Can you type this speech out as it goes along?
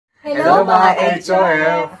Hello mga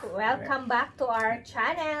HOF! Welcome back to our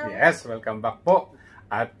channel. Yes, welcome back po.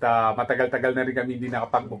 At matagal-tagal na rin kami hindi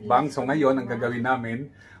nakapag-mukbang. So ngayon, ang gagawin namin,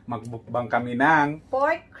 mag-mukbang kami ng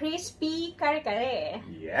Pork Crispy Kare-kare.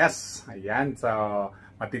 Yes, ayan. So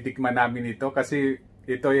matitikman namin ito kasi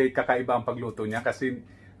ito ay kakaiba ang pagluto niya kasi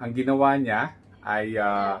ang ginawa niya ay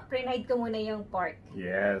pre-hide ko muna yung pork.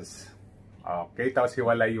 Yes. Okay, tapos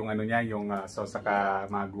hiwalay yung ano niya, yung sauce saka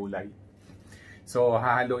mga gulay. So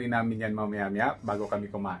hahaluin namin yan mamaya-maya bago kami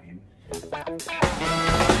kumain.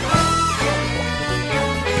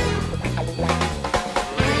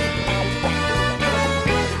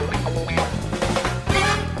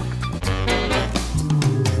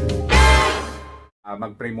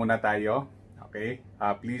 Mag-pray muna tayo. Okay?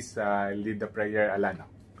 Please lead the prayer, Alano.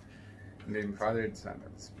 In the name of the Father, and Son,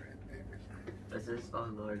 and the Spirit. Amen. Bless us, O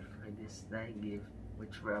Lord, for this thy gift,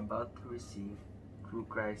 which we're about to receive through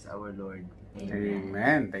Christ our Lord.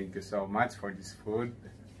 Amen. Thank you so much for this food.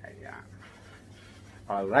 Ayan.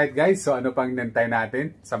 Alright guys, so ano pang nantay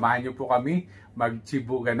natin? Samahan niyo po kami.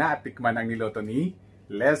 Magchibuga na at tikman ang niluto ni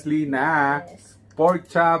Leslie na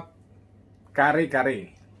pork chop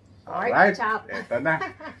kare-kare. Alright, eto na.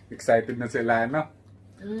 Excited na sila, no?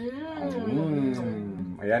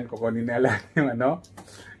 Ayan, kukunin na lang yung ano,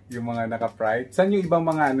 yung mga naka-fried. Saan yung ibang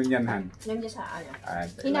mga ano niyan, Han? Nandiyan sa ano.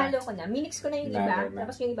 Hinalo ko na. Minix ko na yung iba.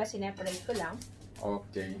 Tapos yung iba sineparate ko lang.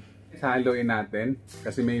 Okay. Haluin natin.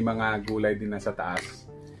 Kasi may mga gulay din na sa taas.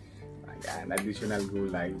 Ayan, additional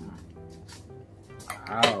gulay.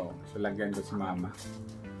 Wow. So, lagyan ko si Mama.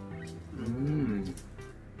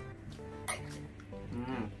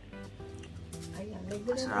 Ayan, may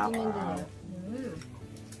gulay din yung din.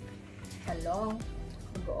 Talong.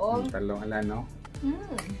 Goong. Talong, Alano.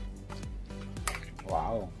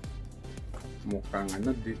 Wow. Mukhang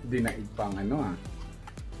ano, dinaig pang ano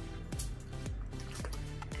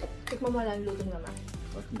Tikman mo lang luto naman.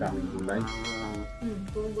 Ang daming gulay.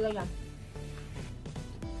 Purong gulay lang.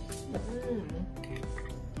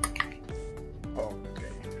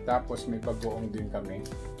 Okay. Tapos may bagoong din kami.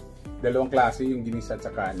 Dalawang klase, yung ginisa at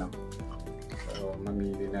saka ano. So,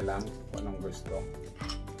 mamili na lang kung anong gusto.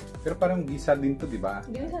 Pero parang gisa din to, di ba?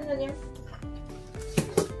 Gisa na niya.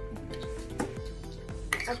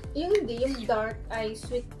 At yung hindi, yung dark ay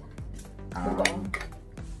sweet bagoong.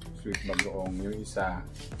 Sweet bagoong. Yung isa,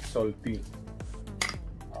 salty.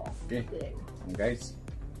 Okay. Guys,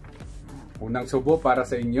 unang subo para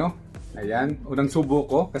sa inyo. Ayan, unang subo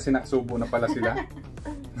ko kasi nakasubo na pala sila.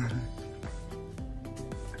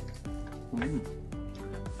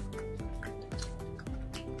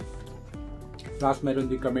 Tapos meron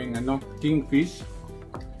din kaming ano, kingfish.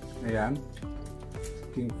 Ayan.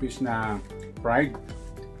 Kingfish na fried.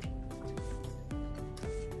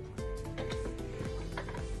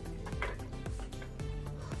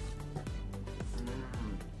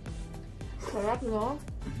 Sarap, no?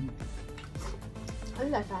 Ano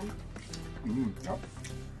lasan?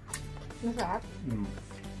 Masarap?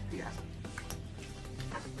 Yes.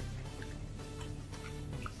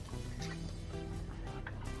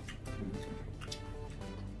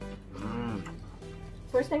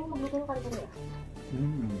 First time mo magluto ng kare-kare.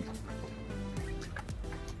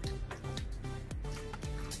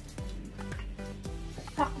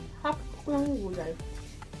 Hap ko lang yung gulay.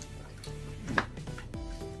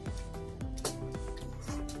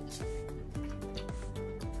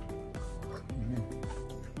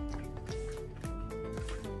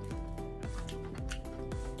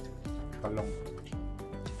 Talong.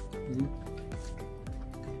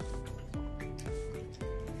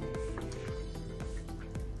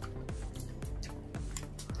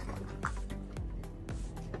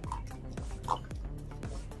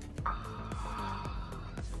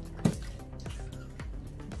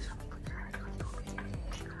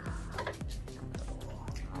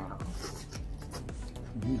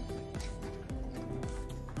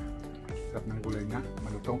 Sarap ng gulay niya,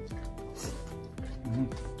 malutong.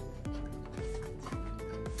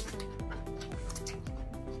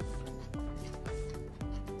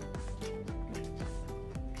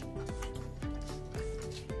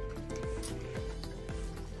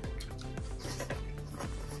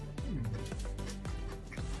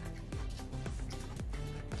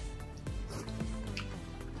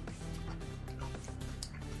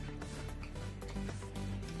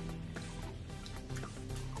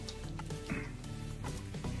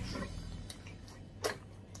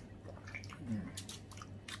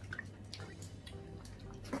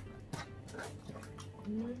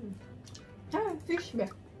 Fish ba?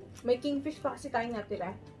 May kingfish pa kasi tayong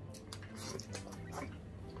natira.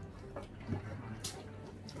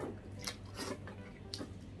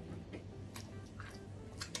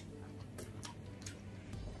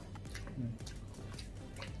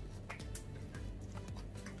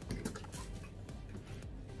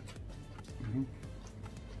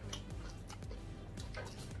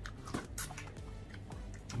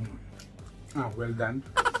 Well done.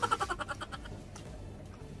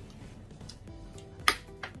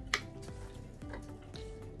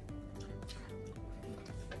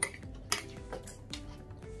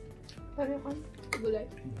 Pareho kan? Gulay.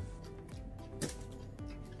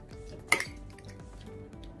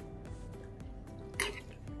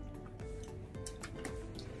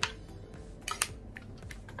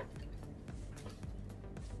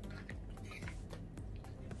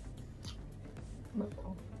 Bato.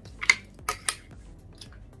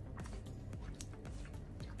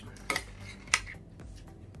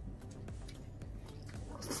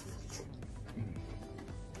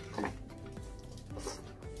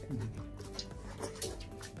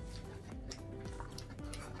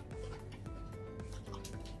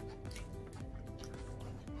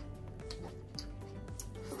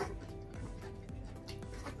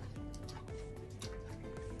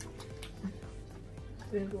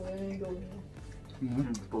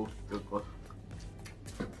 Poster ko.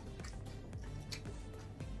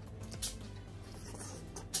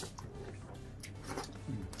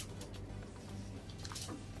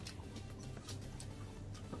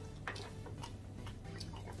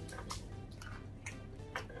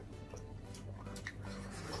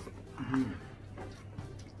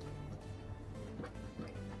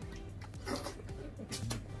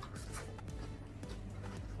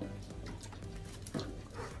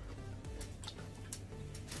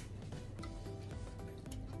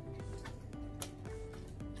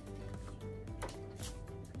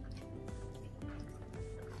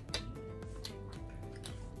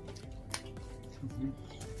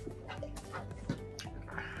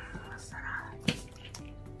 Sarap.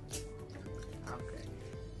 Okay.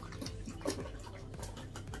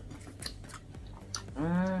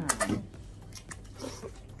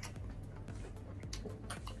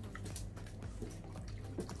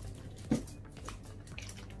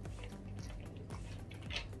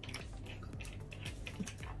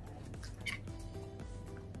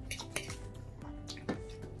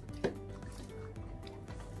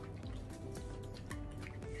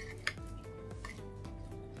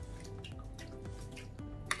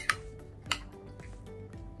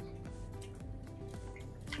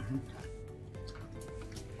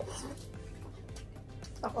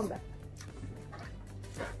 Ako ba?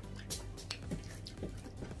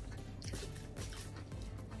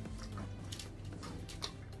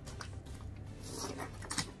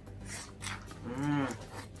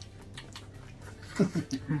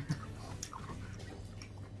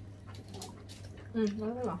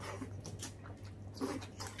 Ano ba?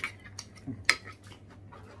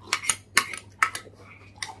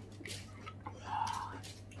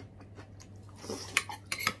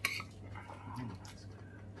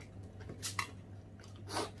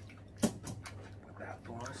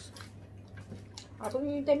 Habang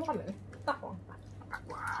hinihintay mo kami, takwa.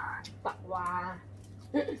 Takwa.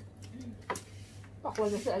 Takwa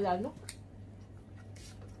na sa Alano.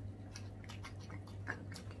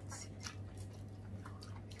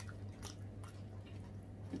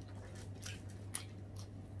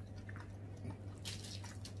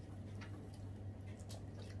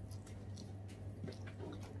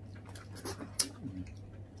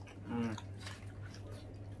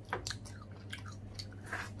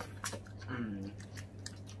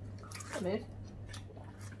 Yes.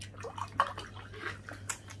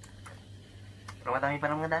 Pero madami pa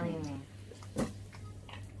naman madami.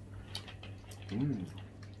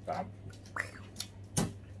 Sarap.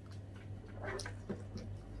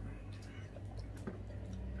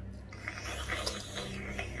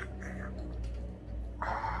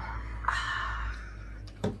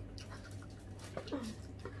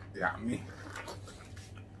 Yummy.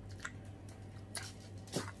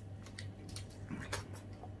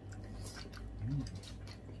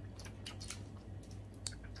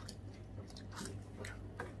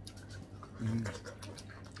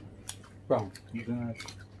 Bang, dito na natin.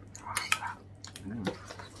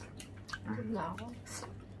 Na ako.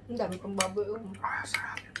 Ang dami pang baboy.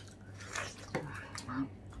 Sarap.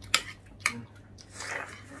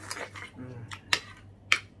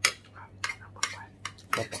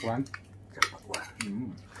 Sapakwan? Sapakwan.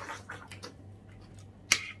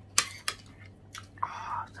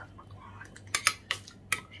 Sapakwan.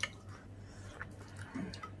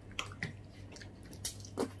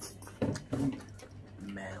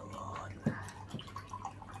 Melon.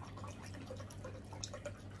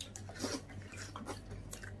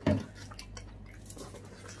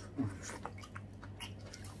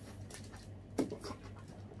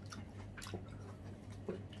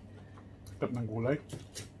 Sarap ng gulay.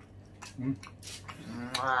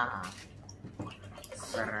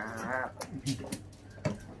 Sarap.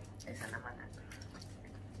 Isa naman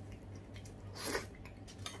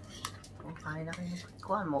kain na kayo.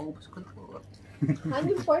 Kuhan, maubos ko ito. Ano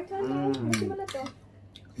yung pork ha? Gusto mo na to?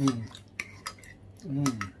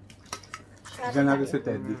 Diyan natin si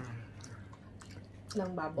Teddy.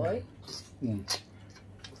 Ng baboy?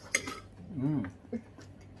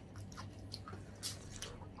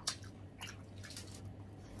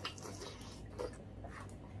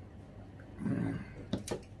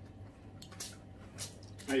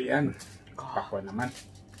 Ayan. Pakwa naman.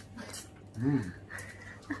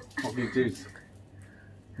 Okay, cheers.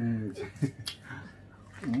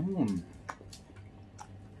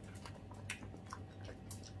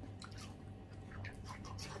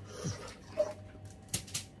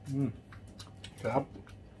 Sarap.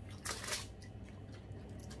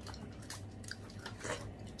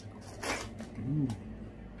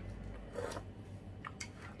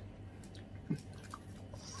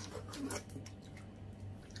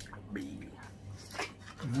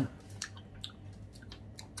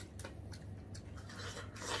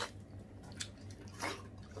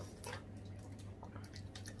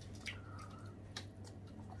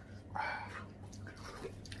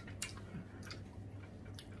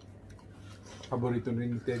 Paborito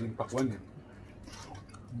rin ni Teddy yung pakwan eh.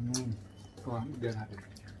 Diyan natin.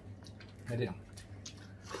 Pwede lang.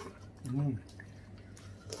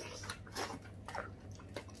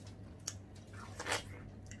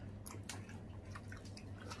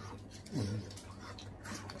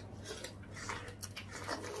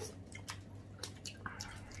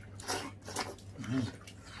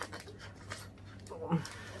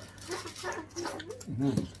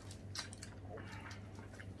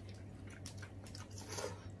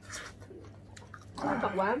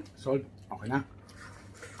 Pakwan? Salt. Okay na.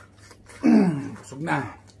 Busog na.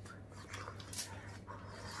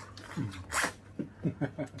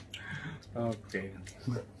 Okay.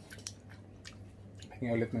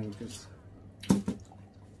 Hinga ulit ng juice.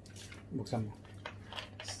 Buksan mo.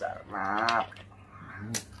 Sarap.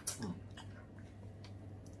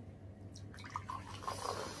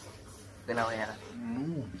 Ganaw yan.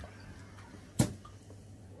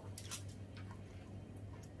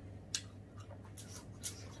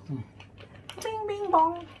 Bing bing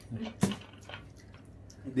bong.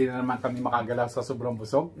 Hindi na naman kami makagalaw sa sobrang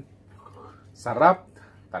busog. Sarap.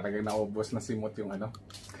 Talagang naubos na simot yung ano,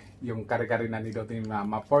 yung kare-kare na niluto ni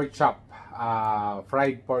Mama. Pork chop,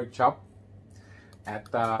 fried pork chop at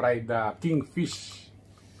fried kingfish.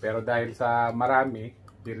 Pero dahil sa marami,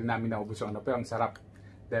 hindi rin namin naubos yung ano, pero ang sarap.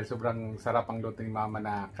 Dahil sobrang sarap ang luto ni Mama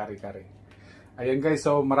na kare-kare. Ayan guys,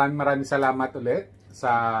 so maraming salamat ulit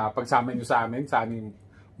sa pagsama nyo sa amin, sa aming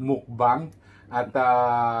mukbang. At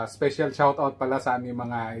special shoutout pala sa aming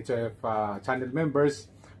mga HOF channel members,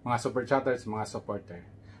 mga SuperChaters, mga supporter.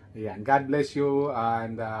 Ayan, God bless you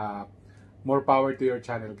and more power to your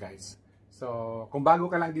channel guys. So, kung bago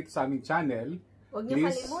ka lang dito sa aming channel, huwag niyo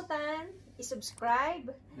kalimutan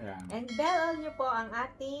i-subscribe and bell niyo po ang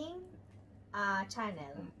ating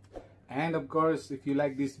channel. And of course, if you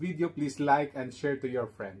like this video, please like and share to your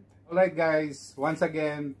friend. Alright guys, once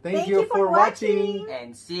again, thank you for watching.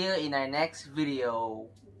 And see you in our next video.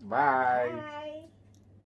 Bye. Bye.